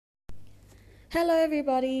Hello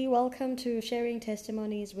everybody, welcome to Sharing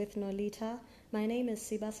Testimonies with Nolita. My name is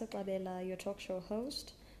Sibasa Qabela, your talk show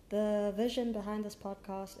host. The vision behind this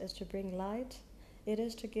podcast is to bring light. It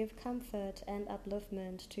is to give comfort and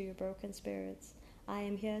upliftment to your broken spirits. I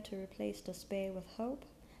am here to replace despair with hope.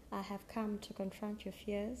 I have come to confront your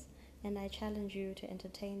fears, and I challenge you to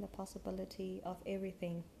entertain the possibility of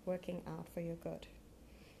everything working out for your good.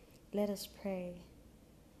 Let us pray.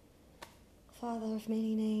 Father of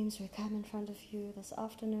many names, we come in front of you this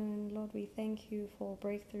afternoon. Lord, we thank you for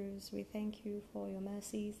breakthroughs. We thank you for your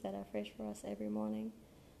mercies that are fresh for us every morning.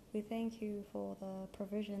 We thank you for the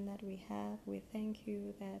provision that we have. We thank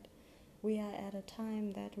you that we are at a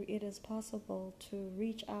time that it is possible to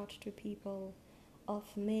reach out to people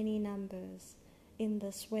of many numbers in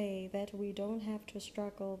this way, that we don't have to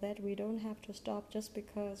struggle, that we don't have to stop just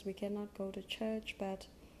because we cannot go to church, but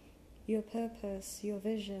your purpose, your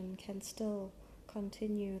vision can still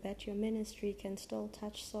continue, that your ministry can still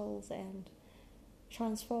touch souls and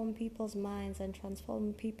transform people's minds and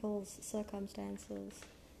transform people's circumstances.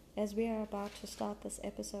 As we are about to start this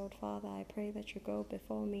episode, Father, I pray that you go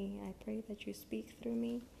before me. I pray that you speak through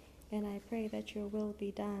me, and I pray that your will be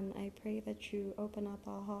done. I pray that you open up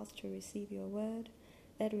our hearts to receive your word,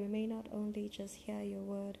 that we may not only just hear your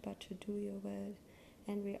word, but to do your word.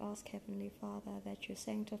 And we ask, Heavenly Father, that you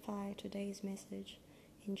sanctify today's message.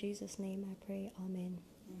 In Jesus' name I pray, Amen.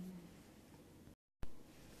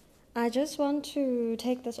 I just want to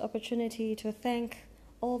take this opportunity to thank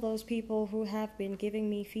all those people who have been giving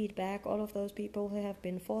me feedback, all of those people who have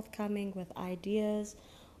been forthcoming with ideas,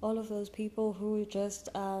 all of those people who just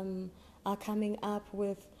are coming up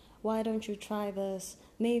with, why don't you try this?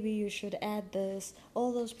 Maybe you should add this.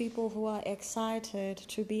 All those people who are excited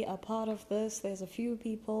to be a part of this. There's a few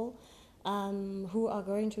people who are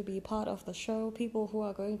going to be part of the show, people who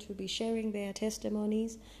are going to be sharing their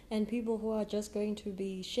testimonies, and people who are just going to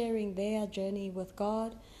be sharing their journey with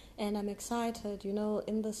God. And I'm excited,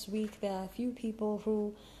 in this week there are a few people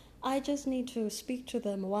who I just need to speak to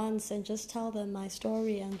them once and just tell them my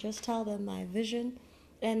story and just tell them my vision,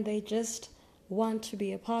 and they just want to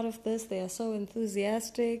be a part of this. They are so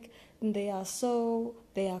enthusiastic, and they are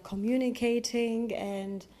communicating,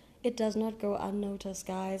 and it does not go unnoticed,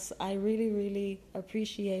 guys. I really, really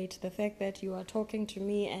appreciate the fact that you are talking to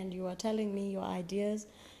me and you are telling me your ideas.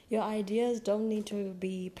 Your ideas don't need to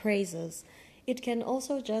be praises. It can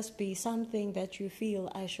also just be something that you feel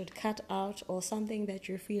I should cut out, or something that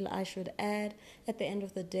you feel I should add. At the end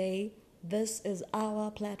of the day, this is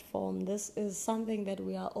our platform. This is something that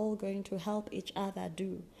we are all going to help each other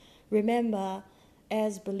do. Remember,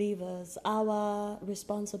 as believers, our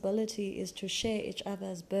responsibility is to share each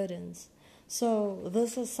other's burdens. So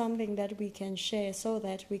this is something that we can share so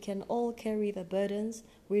that we can all carry the burdens.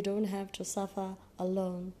 We don't have to suffer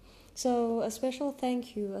alone. So a special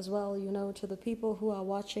thank you as well, to the people who are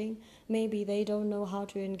watching. Maybe they don't know how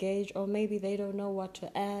to engage, or maybe they don't know what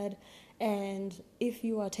to add. And if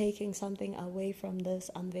you are taking something away from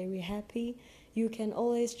this, I'm very happy. You can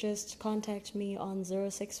always just contact me on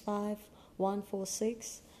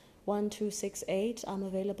 065-146-1268. I'm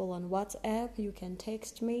available on WhatsApp. You can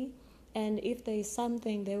text me. And if there is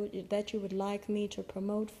something that you would like me to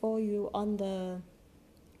promote for you on the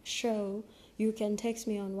show, you can text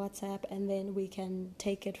me on WhatsApp, and then we can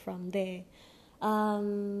take it from there.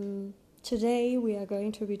 Today we are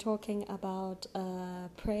going to be talking about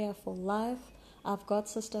prayer for life. I've got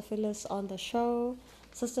Sister Phyllis on the show.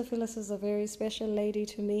 Sister Phyllis is a very special lady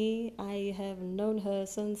to me. I have known her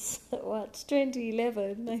since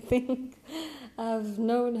 2011, I think. I've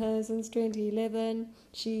known her since 2011.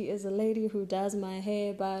 She is a lady who does my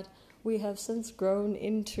hair, but we have since grown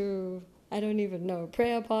into, I don't even know,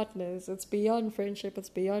 prayer partners. It's beyond friendship, it's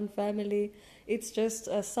beyond family. It's just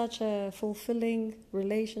such a fulfilling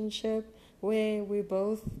relationship where we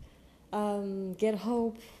both get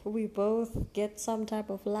hope, we both get some type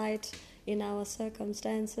of light in our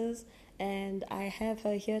circumstances. And I have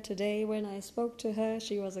her here today. When I spoke to her,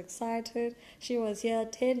 she was excited. She was here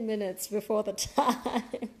 10 minutes before the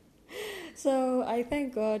time. So I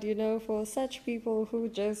thank God, for such people who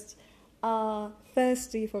just are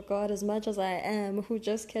thirsty for God as much as I am, who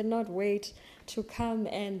just cannot wait to come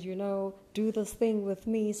and, do this thing with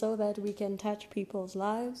me so that we can touch people's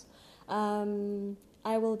lives.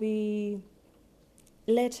 I will be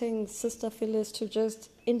letting Sister Phyllis to just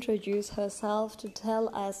introduce herself, to tell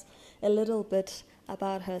us a little bit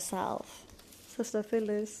about herself. Sister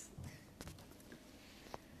Phyllis.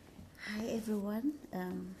 Hi everyone,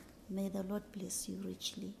 may the Lord bless you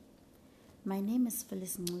richly. My name is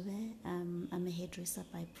Phyllis Ncube. I'm a hairdresser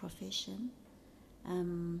by profession.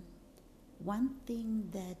 One thing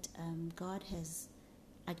that God has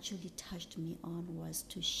actually touched me on was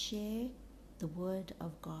to share the word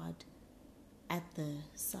of God at the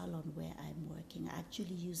salon where I'm working. I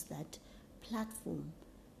actually use that platform.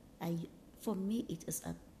 For me, it is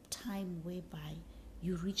a time whereby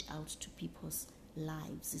you reach out to people's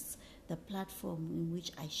lives. It's the platform in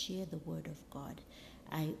which I share the word of God.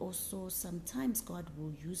 I also, sometimes God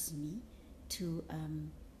will use me to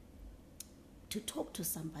talk to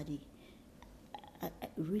somebody.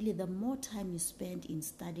 Really, the more time you spend in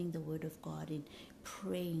studying the word of God and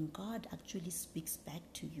praying, God actually speaks back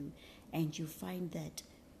to you, and you find that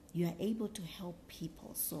you are able to help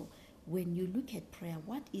people. So when you look at prayer,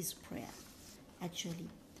 what is prayer? Actually,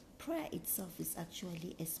 prayer itself is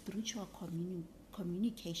actually a spiritual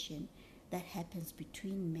communication that happens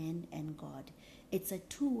between man and God. It's a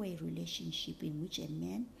two-way relationship in which a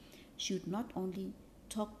man should not only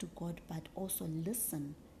talk to God but also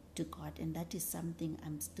listen to God, and that is something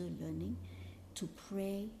I'm still learning, to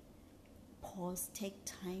pray, pause, take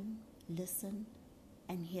time, listen,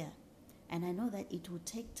 and hear. And I know that it will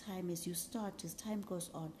take time as you start, as time goes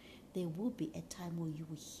on, there will be a time where you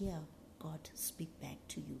will hear God speak back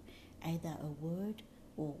to you, either a word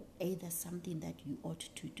or either something that you ought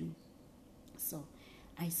to do. So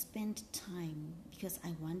I spent time because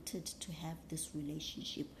I wanted to have this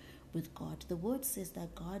relationship with God. The word says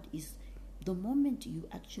that God is, the moment you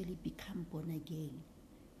actually become born again,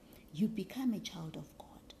 you become a child of God.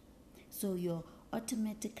 So you're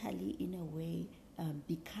automatically, in a way,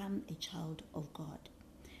 become a child of God.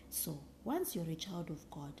 So once you're a child of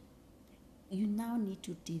God, you now need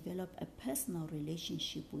to develop a personal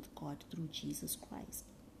relationship with God through Jesus Christ.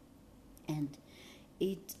 And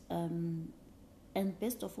and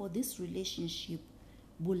best of all, this relationship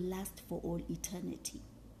will last for all eternity.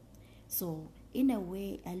 So in a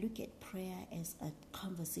way, I look at prayer as a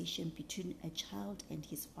conversation between a child and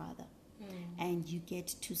his father. And you get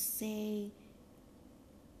to say,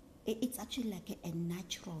 it's actually like a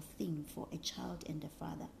natural thing for a child and a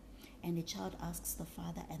father. And the child asks the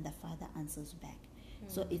father and the father answers back.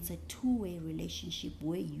 So it's a two-way relationship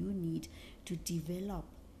where you need to develop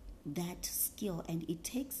that skill, and it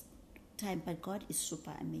takes time, but God is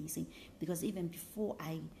super amazing, because even before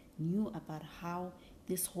I knew about how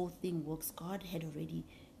this whole thing works, God had already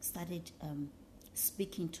started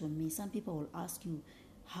speaking to me. Some people will ask you,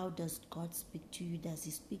 how does God speak to you? Does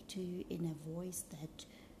he speak to you in a voice that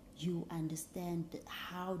you understand?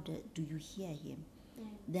 How do you hear him?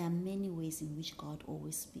 There are many ways in which God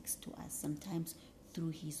always speaks to us. Sometimes through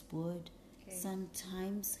his word. Okay.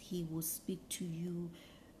 Sometimes he will speak to you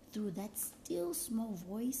through that still small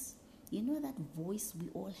voice. You know that voice we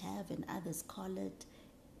all have and others call it.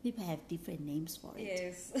 People have different names for it.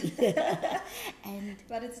 Yes. And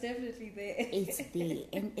but it's definitely there. It's there.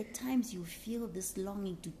 And at times you feel this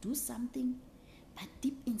longing to do something, but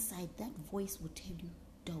deep inside that voice will tell you,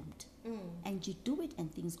 don't. And you do it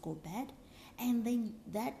and things go bad. And then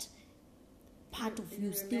that part of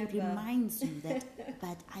you still reminds you that,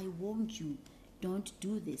 but I warned you, don't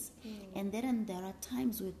do this. And then there are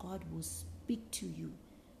times where God will speak to you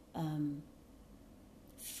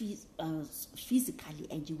physically,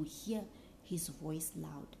 and you will hear his voice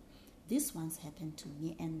loud. This once happened to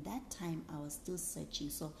me, and that time I was still searching.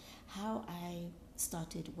 So how I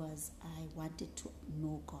started was I wanted to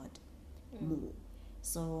know God more.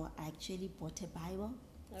 So I actually bought a Bible.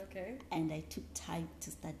 Okay. And I took time to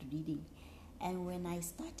start reading. And when I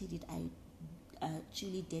started it, I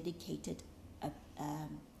actually dedicated,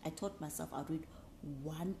 I taught myself I'll read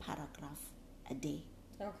one paragraph a day.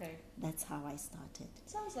 Okay. That's how I started.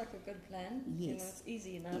 Sounds like a good plan. Yes. You know, it's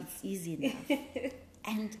easy enough. It's easy enough.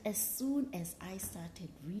 And as soon as I started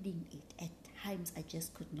reading it, at times I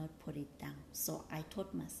just could not put it down. So I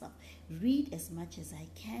taught myself, read as much as I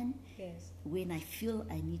can. Yes. When I feel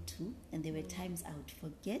I need to. And there were times I would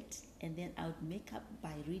forget, and then I would make up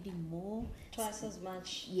by reading more. Twice as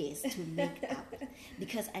much. Yes, to make up.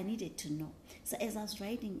 Because I needed to know. So as I was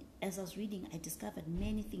reading, I discovered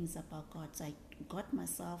many things about God. So I got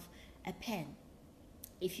myself a pen.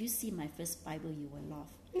 If you see my first Bible, you will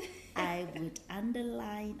laugh. I would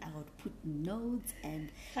underline, I would put notes and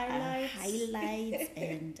highlights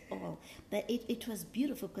and all. But it was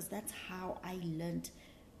beautiful, because that's how I learned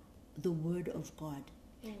the word of God.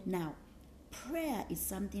 Now, prayer is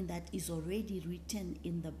something that is already written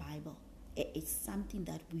in the Bible. It's something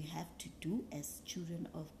that we have to do as children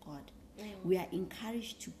of God. We are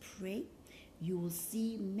encouraged to pray. You will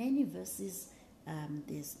see many verses.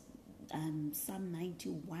 There's Psalm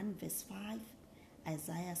 91 verse 5,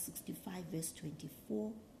 Isaiah 65 verse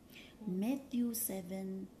 24, Matthew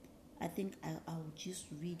 7 I think I'll just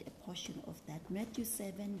read a portion of that. Matthew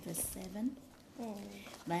 7, verse 7.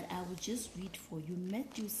 But I will just read for you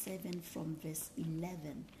Matthew 7 from verse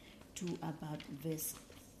 11 to about verse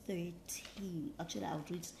 13. Actually, I'll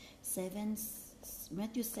read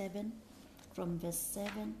Matthew 7 from verse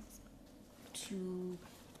 7 to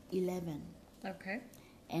 11. Okay.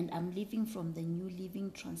 And I'm reading from the New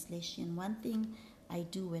Living Translation. One thing I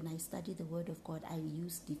do when I study the Word of God, I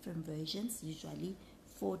use different versions, usually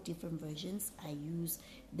 4 different versions. I use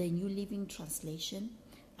the New Living Translation.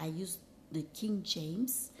 I use the King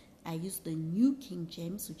James. I use the New King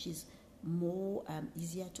James, which is more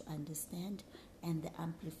easier to understand, and the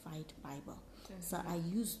Amplified Bible. So I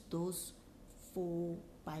use those 4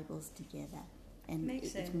 Bibles together, and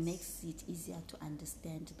it makes it easier to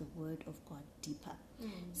understand the Word of God deeper.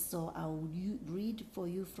 So I'll read for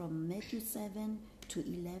you from Matthew 7 to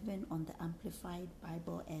 11 on the Amplified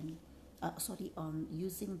Bible, and on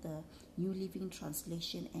using the New Living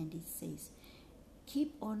Translation, and it says,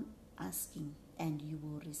 "Keep on asking, and you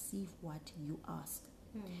will receive what you ask.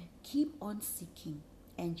 Keep on seeking,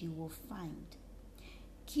 and you will find.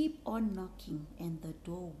 Keep on knocking, and the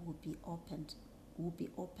door will be opened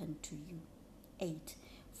to you." 8.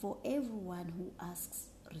 For everyone who asks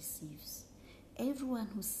receives, everyone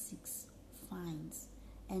who seeks finds,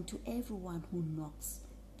 and to everyone who knocks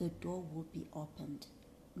the door will be opened.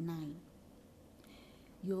 9.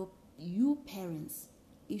 You parents,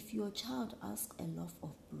 if your child asks a loaf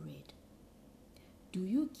of bread, do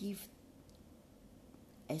you give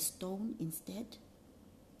a stone instead?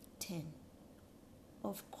 10.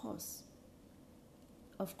 Of course,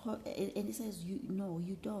 and it says, no,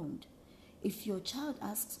 you don't. If your child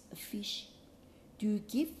asks a fish, do you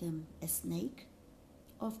give them a snake?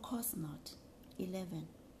 Of course not. 11.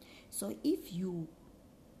 So if you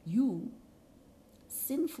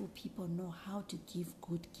sinful people know how to give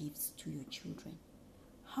good gifts to your children,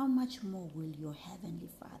 how much more will your heavenly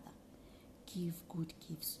Father give good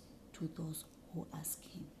gifts to those who ask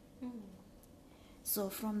him? So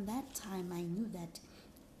from that time, I knew that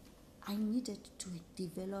I needed to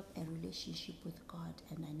develop a relationship with God,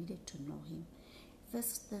 and I needed to know him. 1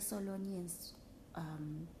 Thessalonians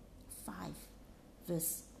 5,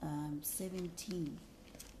 verse 17,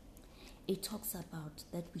 it talks about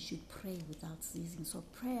that we should pray without ceasing. So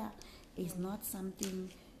prayer is not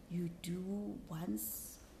something you do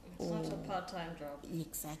once. It's not a part-time job.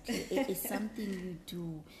 Exactly. It is something you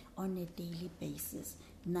do on a daily basis.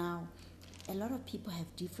 Now, a lot of people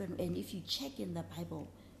have different, and if you check in the Bible,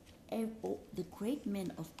 the great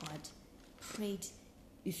men of God prayed.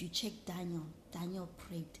 If you check Daniel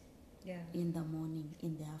prayed in the morning,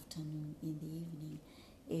 in the afternoon, in the evening.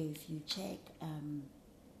 If you check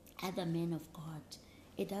other men of God,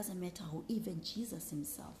 it doesn't matter who, even Jesus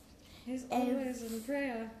himself. He's always in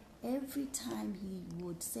prayer. Every time he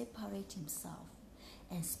would separate himself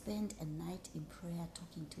and spend a night in prayer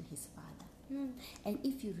talking to his Father. And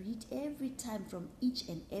if you read every time from each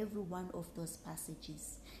and every one of those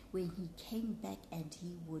passages, when he came back and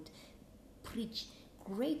he would preach,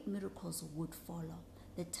 great miracles would follow.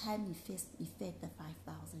 The time he fed the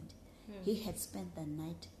 5,000, he had spent the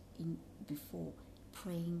night before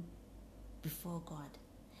praying before God.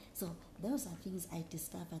 So those are things I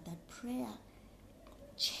discovered, that prayer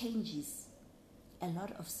changes a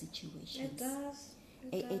lot of situations. It does.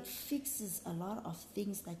 It fixes a lot of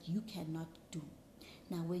things that you cannot do.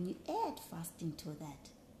 Now, when you add fasting to that,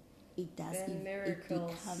 it does.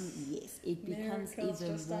 Miracles. It becomes miracles even just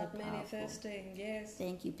more start powerful. manifesting. Yes.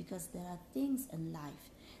 Thank you, because there are things in life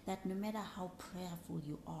that no matter how prayerful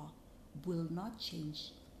you are, will not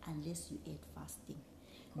change unless you add fasting.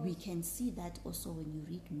 We can see that also when you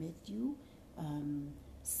read Matthew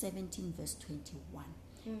 17, verse 21.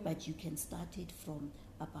 But you can start it from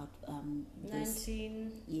about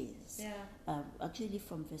 19. Yes. Yeah. Actually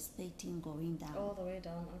from verse 13 going down. All the way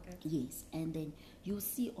down, okay. Yes. And then you'll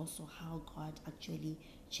see also how God actually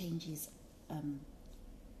changes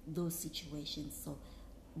those situations. So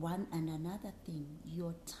one and another thing,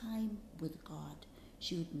 your time with God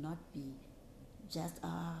should not be just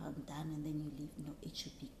I'm done and then you leave. No, it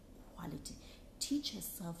should be quality. Teach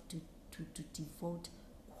yourself to devote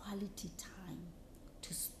quality time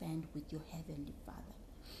to spend with your Heavenly Father.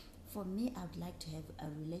 For me, I would like to have a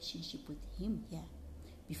relationship with him here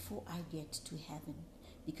before I get to heaven,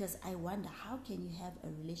 because I wonder, how can you have a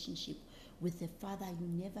relationship with the Father you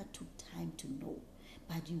never took time to know,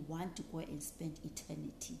 but you want to go and spend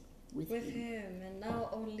eternity with him? And now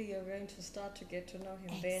only you're going to start to get to know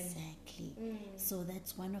him. Exactly. So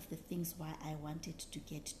that's one of the things why I wanted to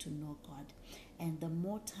get to know God. And the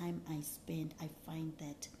more time I spend, I find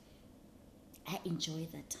that I enjoy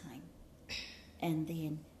that time. And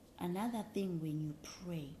then another thing, when you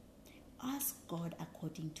pray, ask God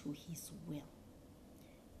according to His will.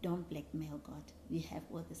 Don't blackmail God. We have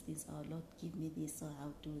all these things. Oh Lord, give me this, so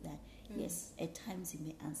I'll do that. Yes, at times He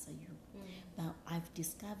may answer you. But I've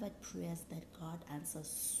discovered prayers that God answers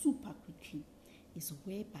super quickly is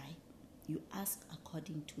whereby you ask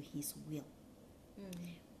according to His will.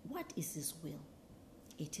 What is His will?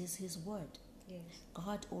 It is His word. Yes.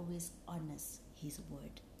 God always honors His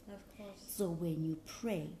word. Of course. So when you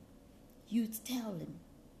pray, you tell Him,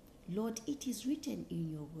 Lord, it is written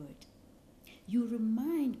in your word. You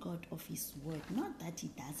remind God of His word. Not that He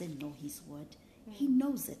doesn't know His word. He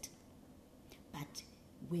knows it. But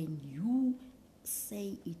when you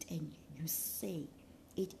say it and you say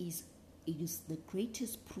it is the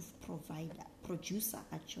greatest proof producer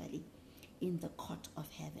actually in the court of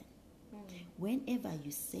heaven. Whenever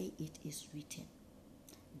you say it is written,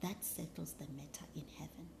 that settles the matter in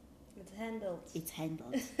heaven. It's handled. It's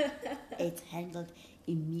handled. It's handled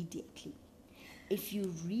immediately. If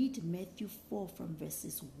you read Matthew 4 from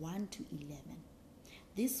verses 1 to 11,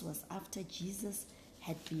 this was after Jesus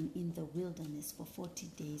had been in the wilderness for 40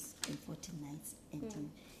 days and 40 nights, and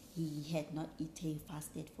he had not eaten,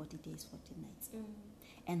 fasted 40 days, 40 nights.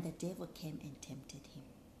 And the devil came and tempted him.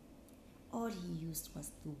 All he used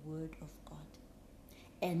was the word of God.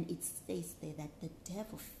 And it states there that the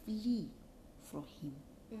devil flee from him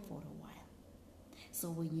for a while. So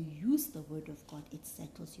when you use the word of God, it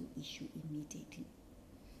settles your issue immediately.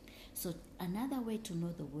 So another way to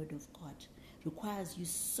know the word of God requires you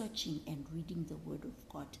searching and reading the word of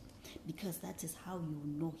God, because that is how you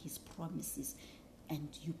know His promises, and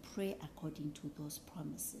you pray according to those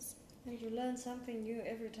promises. And you learn something new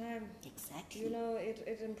every time. Exactly. You know,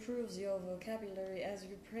 it improves your vocabulary as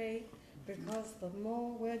you pray, because the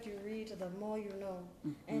more word you read, the more you know.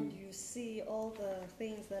 And you see all the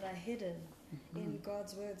things that are hidden in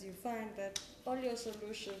God's words. You find that all your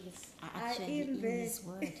solutions are actually in His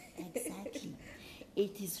word. Exactly.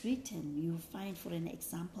 It is written, you find, for an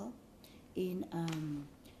example, in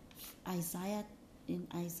Isaiah,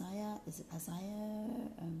 is it Isaiah,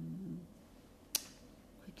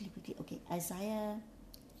 quickly, okay, Isaiah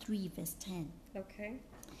 3 verse 10. Okay.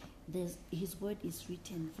 His word is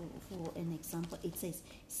written for an example. It says,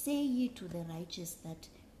 say ye to the righteous that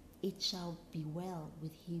it shall be well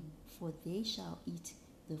with him, for they shall eat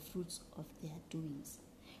the fruits of their doings.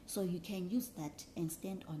 So you can use that and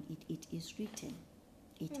stand on it. It is written.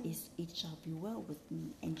 It shall be well with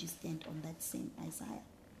me, and you stand on that same Isaiah.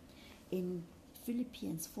 In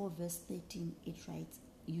Philippians 4 verse 13, it writes,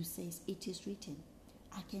 you says, it is written,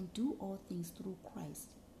 I can do all things through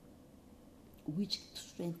Christ, which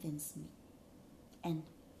strengthens me. And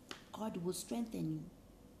God will strengthen you.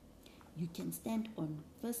 You can stand on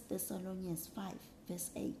 1 Thessalonians 5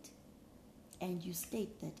 verse 8, and you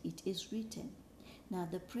state that it is written. Now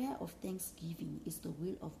the prayer of thanksgiving is the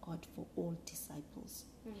will of God for all disciples.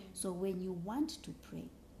 So when you want to pray,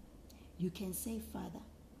 you can say, Father,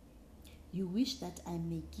 you wish that I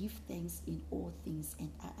may give thanks in all things,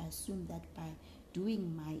 and I assume that by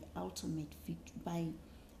doing my ultimate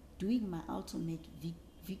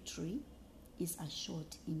victory is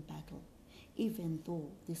assured in battle, even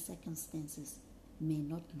though the circumstances may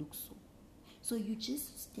not look so. So you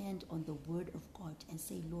just stand on the word of God and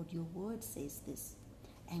say, Lord, your word says this,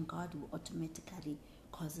 and God will automatically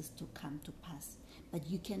cause it to come to pass. But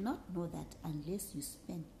you cannot know that unless you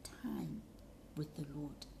spend time with the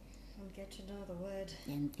Lord. And get to know the word.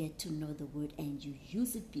 And get to know the word, and you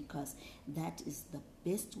use it, because that is the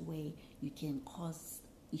best way you can cause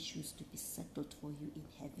issues to be settled for you in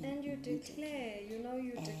heaven. And you declare, declare. You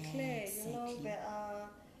know,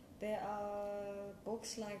 there are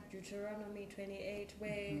books like Deuteronomy 28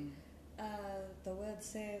 where the word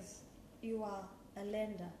says you are a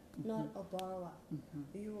lender, not a borrower.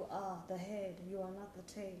 You are the head, you are not the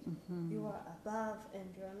tail. You are above and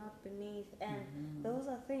you are not beneath. And those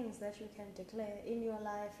are things that you can declare in your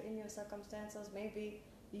life, in your circumstances. Maybe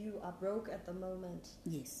you are broke at the moment.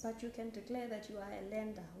 Yes. But you can declare that you are a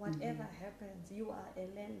lender. Whatever happens, you are a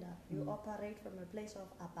lender. You operate from a place of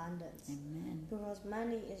abundance. Amen. Because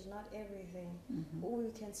money is not everything.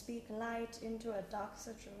 We can speak light into a dark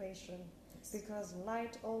situation. Because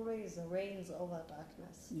light always reigns over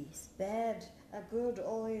darkness. Yes. Good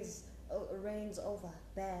always reigns over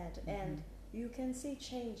bad. And you can see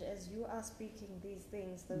change as you are speaking these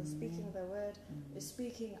things. Speaking the word,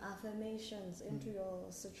 speaking affirmations into your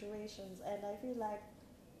situations. And I feel like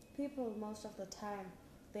people most of the time,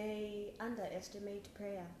 they underestimate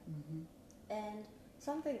prayer. And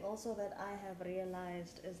something also that I have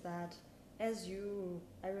realized is that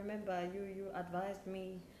I remember you advised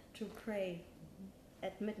me to pray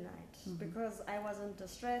at midnight because I was in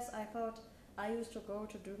distress. I thought I used to go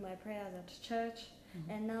to do my prayers at church,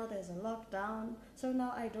 and now there's a lockdown. So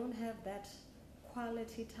now I don't have that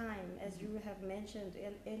quality time, as you have mentioned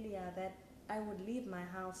earlier, that I would leave my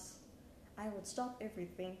house, I would stop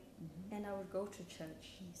everything, and I would go to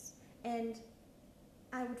church. Yes. And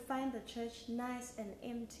I would find the church nice and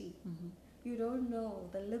empty. You don't know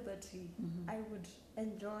the liberty I would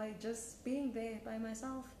enjoy just being there by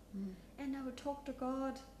myself. And I would talk to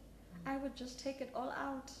God. I would just take it all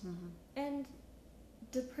out. And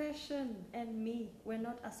depression and me were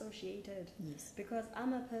not associated. Yes. Because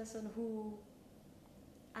I'm a person who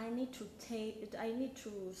I need to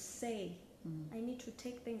say, I need to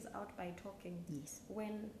take things out by talking. Yes.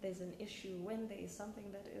 When there's an issue, when there is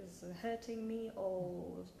something that is hurting me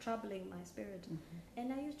or troubling my spirit.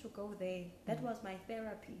 And I used to go there. That was my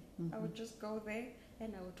therapy. I would just go there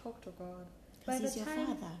and I would talk to God. By Because he's your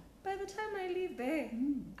Father. By the time I leave there,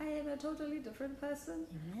 I am a totally different person.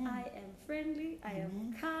 Amen. I am friendly. I am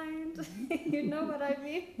Amen. kind. You know what I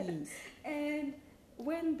mean? Yes. And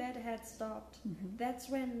when that had stopped, that's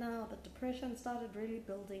when now the depression started really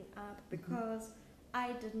building up, because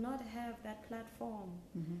I did not have that platform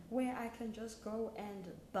where I can just go and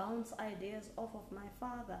bounce ideas off of my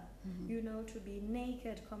Father, you know, to be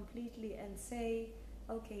naked completely and say,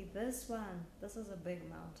 okay, this is a big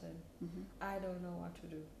mountain. I don't know what to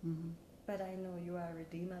do. But I know you are a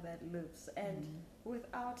Redeemer that lives. And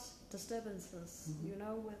without disturbances, you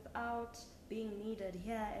know, without being needed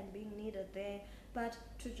here and being needed there, but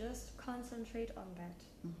to just concentrate on that.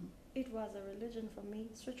 It was a religion for me.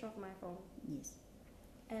 Switch off my phone. Yes.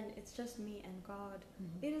 And it's just me and God.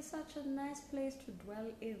 It is such a nice place to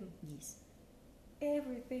dwell in. Yes.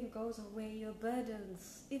 Everything goes away, your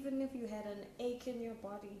burdens, even if you had an ache in your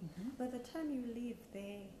body, by the time you leave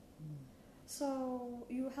there. So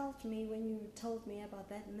you helped me when you told me about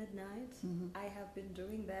that midnight. I have been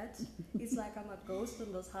doing that. It's like I'm a ghost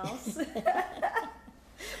in this house.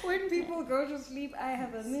 When people go to sleep, I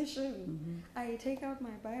have a mission. I take out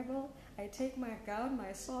my Bible, I take my gown,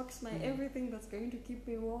 my socks, my everything that's going to keep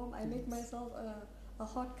me warm. I make myself a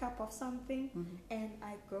hot cup of something, and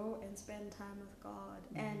I go and spend time with God.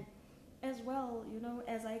 And as well, you know,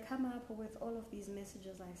 as I come up with all of these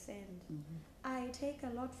messages I send, I take a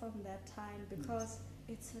lot from that time, because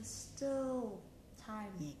it's a still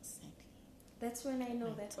time. Exactly. That's when I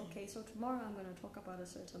know that, okay, so tomorrow I'm going to talk about a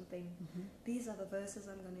certain thing. These are the verses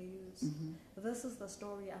I'm going to use. This is the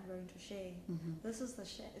story I'm going to share. This is the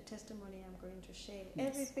testimony I'm going to share.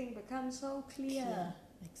 Yes. Everything becomes so clear.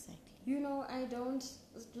 Exactly. You know, I don't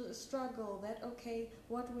struggle that, okay,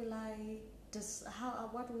 what will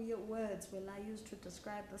words will I use to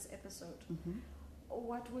describe this episode?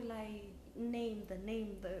 What will I name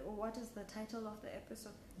what is the title of the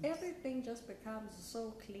episode? Everything just becomes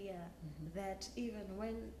so clear that even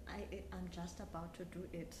when I'm just about to do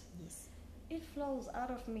it, it flows out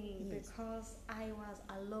of me, because I was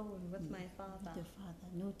alone with my Father. Your Father,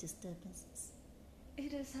 no disturbances.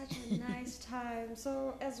 It is such a nice time.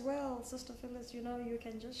 So as well, Sister Phyllis, you know, you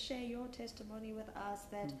can just share your testimony with us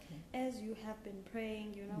that as you have been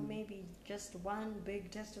praying, you know, maybe just one big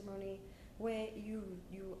testimony where you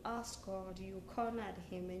asked God, you cornered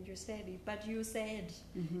him, and you said it, but you said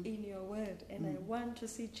in your word, and I want to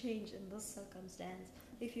see change in this circumstance.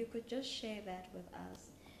 If you could just share that with us.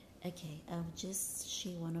 Okay, I'll just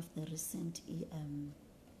share one of the recent,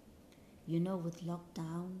 you know, with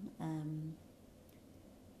lockdown,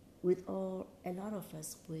 a lot of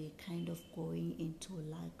us were kind of going into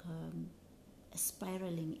like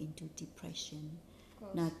spiraling into depression,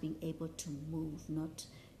 not being able to move, not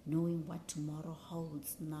knowing what tomorrow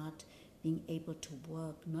holds, not being able to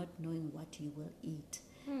work, not knowing what you will eat,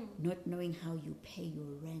 not knowing how you pay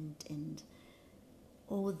your rent, and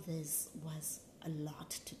all this was a lot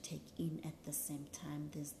to take in at the same time.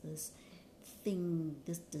 There's this thing,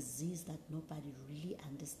 this disease that nobody really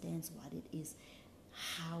understands what it is,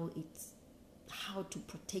 how to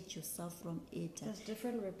protect yourself from it. There's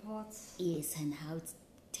different reports. Yes, and how it's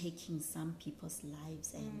taking some people's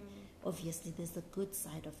lives, and obviously there's the good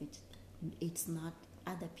side of it. It's not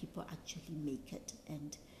other people actually make it.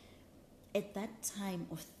 And at that time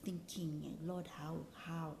of thinking, Lord,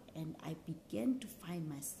 how, and I began to find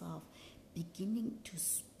myself beginning to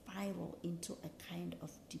spiral into a kind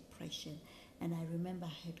of depression. And I remember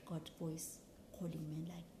I heard God's voice calling me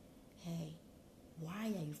like, hey, why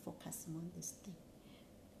are you focusing on this thing?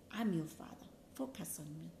 I'm your Father. Focus on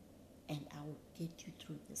me, and I will get you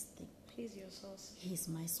through this thing. He's your source. He's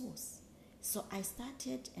my source. So I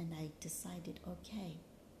started, and I decided, okay,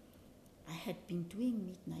 I had been doing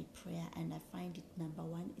midnight prayer, and I find it, number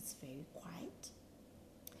one, it's very quiet.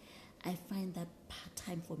 I find that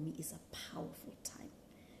time for me is a powerful time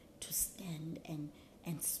to stand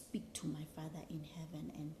and speak to my Father in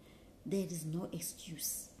heaven, and there is no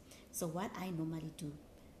excuse. So what I normally do,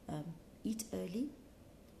 eat early,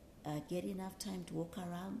 get enough time to walk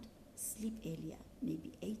around, sleep earlier,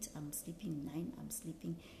 maybe 8, I'm sleeping, 9, I'm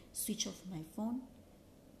sleeping, switch off my phone,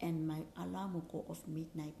 and my alarm will go off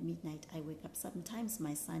midnight. Midnight, I wake up. Sometimes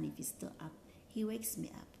my son, if he's still up, he wakes me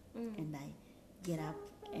up, and I get up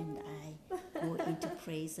and I go into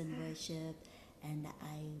praise and worship, and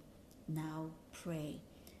I now pray.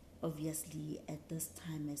 Obviously, at this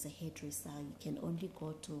time as a hairdresser, you can only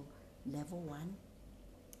go to level 1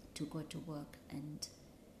 to go to work, and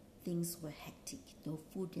things were hectic. No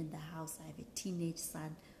food in the house. I have a teenage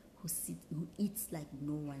son who eats like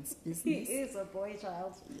no one's business. He is a boy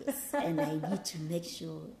child. Yes, and I need to make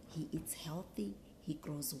sure he eats healthy, he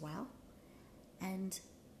grows well. And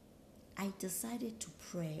I decided to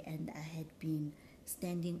pray, and I had been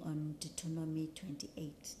standing on Deuteronomy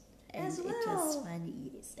 28. And As well. It was funny,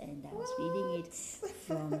 yes, and I was reading it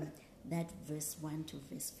from that verse 1 to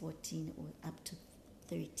verse 14 or up to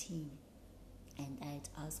 13. And I had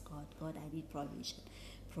asked God, I need provision.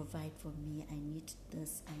 Provide for me. I need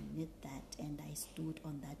this, I need that. And I stood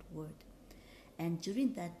on that word. And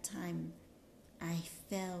during that time, I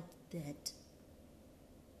felt that,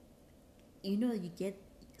 you get,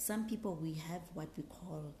 some people, we have what we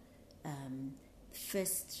call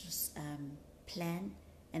first plan,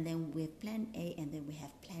 and then we have plan A, and then we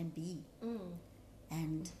have plan B.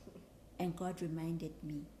 And God reminded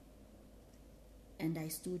me, and I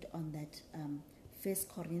stood on that 1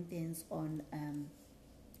 Corinthians on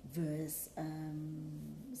verse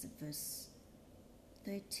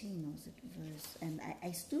 13, or was it verse, and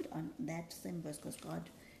I stood on that same verse because God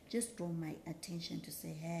just drew my attention to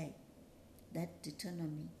say, hey, that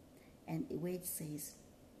Deuteronomy, and where it says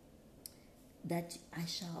that I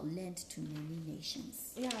shall lend to many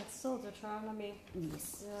nations. Yeah, it's still Deuteronomy.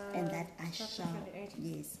 Yes, and that I chapter shall 28.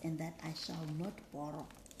 yes, and that I shall not borrow.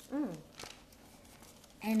 Mm.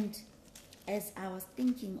 And as I was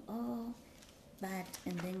thinking,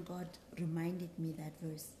 and then God reminded me that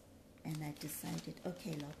verse, and I decided,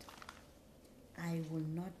 okay, Lord, I will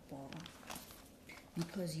not borrow,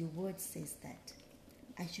 because your word says that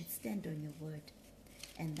I should stand on your word,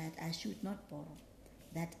 and that I should not borrow,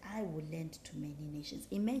 that I will lend to many nations.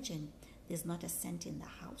 Imagine there's not a cent in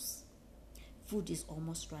the house. Food is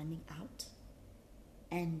almost running out.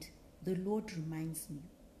 And the Lord reminds me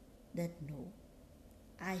that no,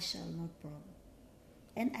 I shall not borrow.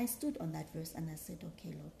 And I stood on that verse and I said,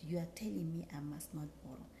 okay, Lord, you are telling me I must not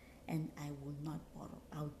borrow, and I will not borrow.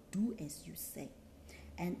 I'll do as you say.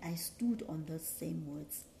 And I stood on those same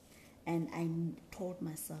words, and I told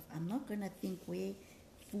myself, I'm not going to think where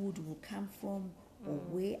food will come from, or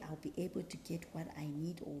where I'll be able to get what I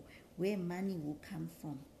need, or where money will come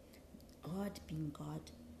from. God, being God,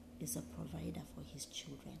 is a provider for his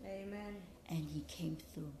children. Amen. And he came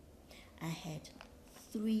through. I had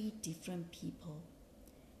 3 different people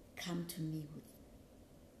come to me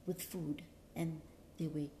with food, and they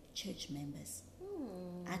were church members.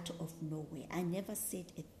 Out of nowhere. I never said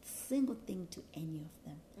a single thing to any of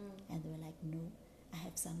them. And they were like, no, I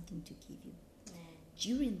have something to give you.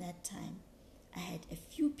 During that time, I had a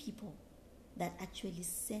few people that actually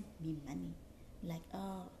sent me money. Like,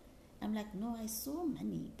 I'm like, no, I saw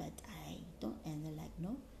money, but I don't. And they're like,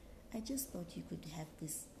 no, I just thought you could have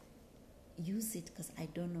this, use it, because I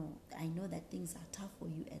don't know. I know that things are tough for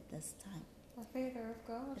you at this time. The favor of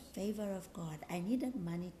God. The favor of God. I needed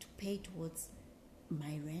money to pay towards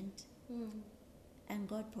my rent. And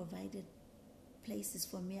God provided places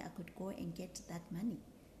for me I could go and get that money.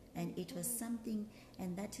 And it was something,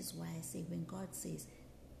 and that is why I say, when God says,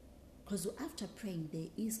 because after praying, there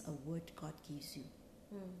is a word God gives you.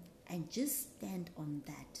 And just stand on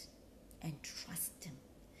that and trust him.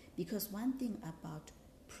 Because one thing about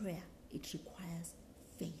prayer, it requires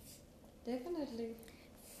faith. Definitely.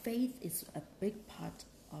 Faith is a big part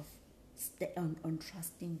of on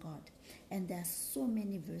trusting God. And there are so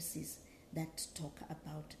many verses that talk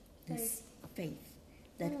about this faith.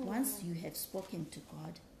 That once you have spoken to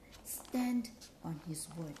God, stand on his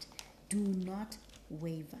word. Do not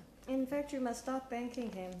waver. In fact, you must start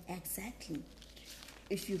thanking him. Exactly.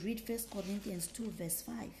 If you read 1 Corinthians 2 verse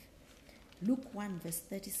 5, Luke 1 verse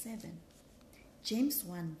 37, James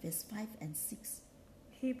 1 verse 5 and 6,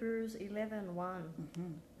 Hebrews 11:1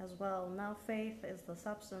 as well. Now faith is the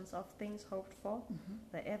substance of things hoped for,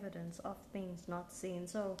 the evidence of things not seen.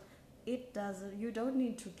 So it doesn't, you don't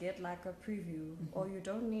need to get like a preview, or you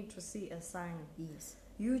don't need to see a sign. Yes.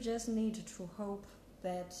 You just need to hope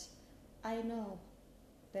that I know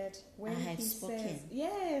that when I have he spoken. says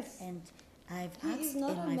yes, And I've he asked, is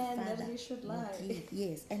not and a my man Father that he should will lie. give.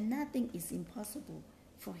 Yes, and nothing is impossible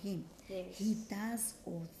for him. Yes. He does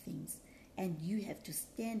all things, and you have to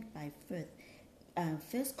stand by faith. 1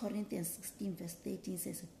 Corinthians 16 verse 13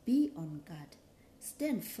 says, be on guard,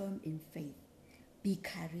 stand firm in faith, be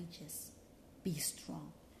courageous, be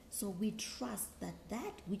strong. So we trust that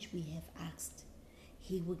that which we have asked,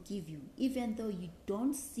 he will give you, even though you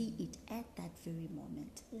don't see it at that very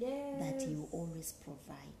moment, Yes. that he will always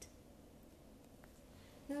provide.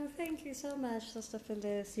 No, thank you so much, Sister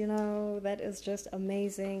Phyllis. You know, that is just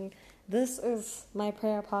amazing. This is my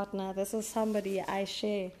prayer partner. This is somebody I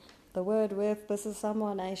share the word with. This is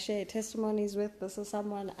someone I share testimonies with. This is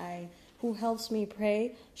someone who helps me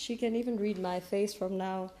pray. She can even read my face from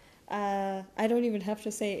now. I don't even have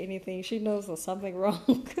to say anything. She knows there's something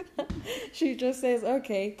wrong. She just says,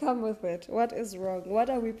 okay, come with it. What is wrong? What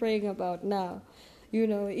are we praying about now? You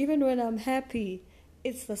know, even when I'm happy,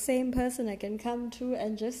 it's the same person I can come to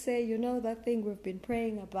and just say, you know, that thing we've been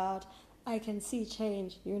praying about, I can see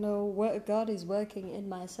change. You know, God is working in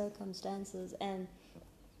my circumstances. And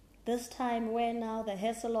this time when now the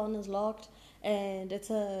hair salon is locked and it's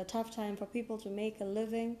a tough time for people to make a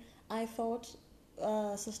living, I thought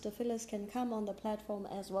Sister Phyllis can come on the platform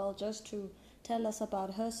as well, just to tell us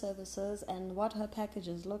about her services and what her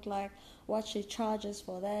packages look like, what she charges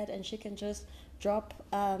for that, and she can just drop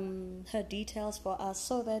her details for us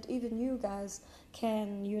so that even you guys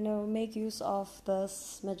can, you know, make use of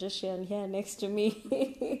this magician here next to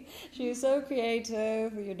me. She's so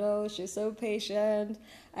creative, you know, she's so patient.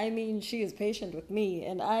 I mean, she is patient with me,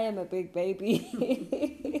 and I am a big baby.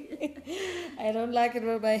 I don't like it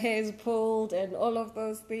when my hair is pulled and all of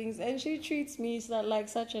those things, and she treats me like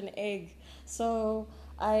such an egg. So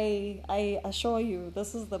I assure you,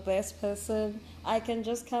 this is the best person. I can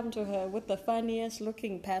just come to her with the funniest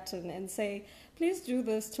looking pattern and say, please do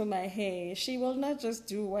this to my hair. She will not just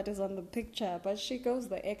do what is on the picture, but she goes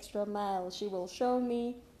the extra mile. She will show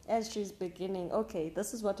me as she's beginning, okay,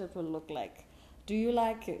 this is what it will look like. Do you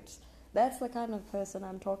like it? That's the kind of person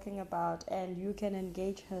I'm talking about, and you can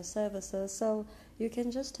engage her services. So you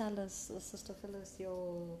can just tell us, Sister Phyllis,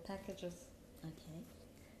 your packages. Okay.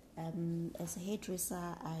 As a hairdresser,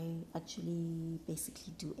 I actually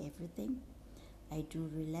basically do everything. I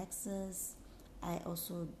do relaxers. I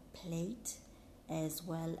also plait, as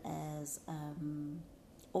well as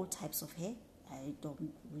all types of hair. I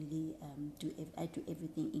don't really I do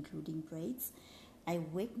everything, including braids. I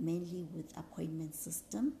work mainly with appointment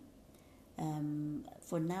system.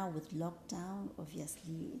 For now, with lockdown,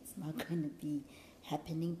 obviously it's not going to be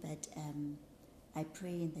happening, but I pray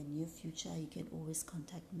in the near future you can always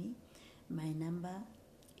contact me. My number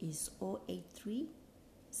is 083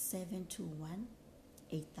 721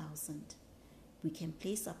 8000. We can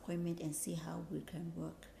place appointment and see how we can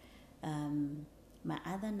work. My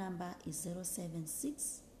other number is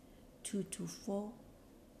 076 224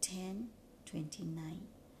 1029.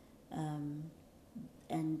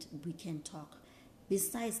 And we can talk.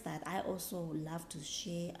 Besides that, I also love to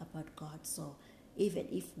share about God. So even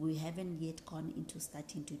if we haven't yet gone into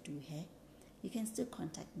starting to do hair, you can still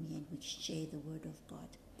contact me and we share the word of God.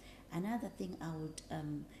 Another thing I would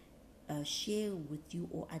share with you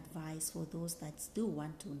or advise for those that still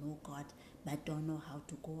want to know God but don't know how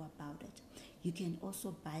to go about it, you can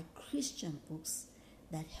also buy Christian books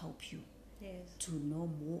that help you to know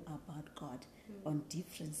more about God on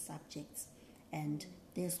different subjects. And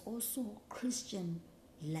there's also Christian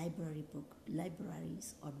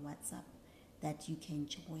libraries on WhatsApp that you can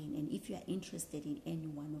join. And if you are interested in any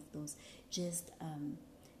one of those, just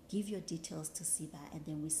give your details to Siva, and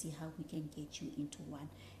then we see how we can get you into one.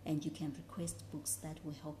 And you can request books that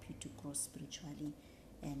will help you to grow spiritually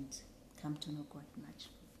and come to know God much.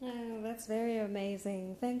 Oh, that's very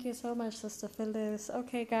amazing. Thank you so much, Sister Phyllis.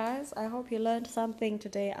 Okay, guys, I hope you learned something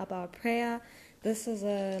today about prayer. This is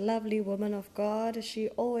a lovely woman of God. She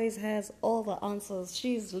always has all the answers.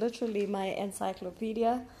 She's literally my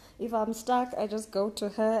encyclopedia. If I'm stuck, I just go to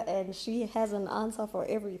her and she has an answer for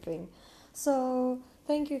everything. So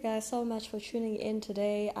thank you guys so much for tuning in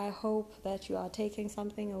today. I hope that you are taking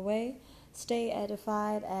something away. Stay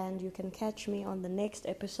edified, and you can catch me on the next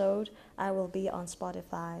episode. I will be on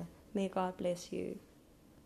Spotify. May God bless you.